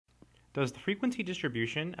Does the frequency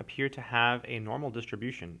distribution appear to have a normal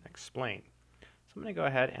distribution? Explain. So I'm going to go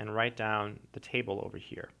ahead and write down the table over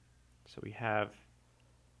here. So we have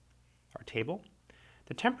our table.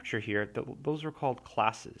 The temperature here, those are called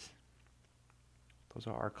classes. Those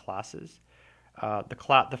are our classes.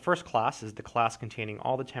 The first class is the class containing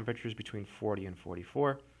all the temperatures between 40 and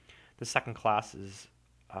 44. The second class is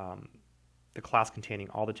the class containing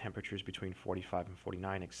all the temperatures between 45 and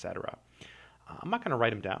 49, etc. I'm not going to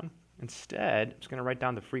write them down. Instead, I'm just going to write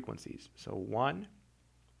down the frequencies. So 1,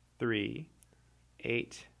 3,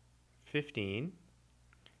 8, 15,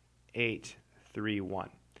 8, 3, 1.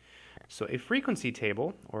 So a frequency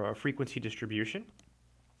table, or a frequency distribution,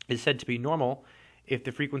 is said to be normal if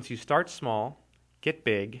the frequencies start small, get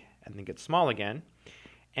big, and then get small again,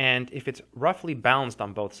 and if it's roughly balanced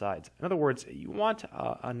on both sides. In other words, you want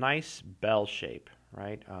a nice bell shape,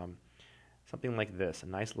 right? Something like this, a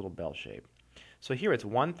nice little bell shape. So here it's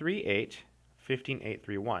 1, 3, 8, 15, 8,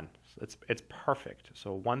 3, 1. So it's perfect.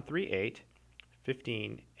 So 1, 3, 8,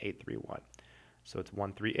 15, 8, 3, 1. So it's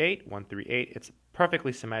 1, 3, 8, 1, 3, 8. It's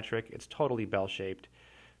perfectly symmetric. It's totally bell-shaped.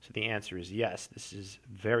 So the answer is yes. This is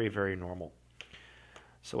very, very normal.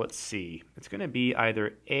 So let's see. It's going to be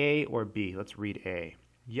either A or B. Let's read A.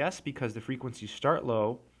 Yes, because the frequencies start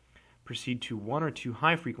low, proceed to one or two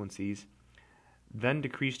high frequencies, then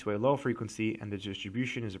decrease to a low frequency, and the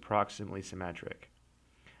distribution is approximately symmetric.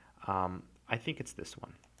 I think it's this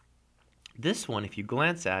one. This one, if you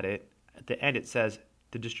glance at it, at the end it says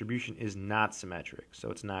the distribution is not symmetric,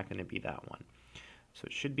 so it's not going to be that one. So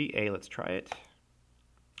it should be A. Let's try it.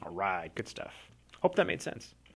 All right, good stuff. Hope that made sense.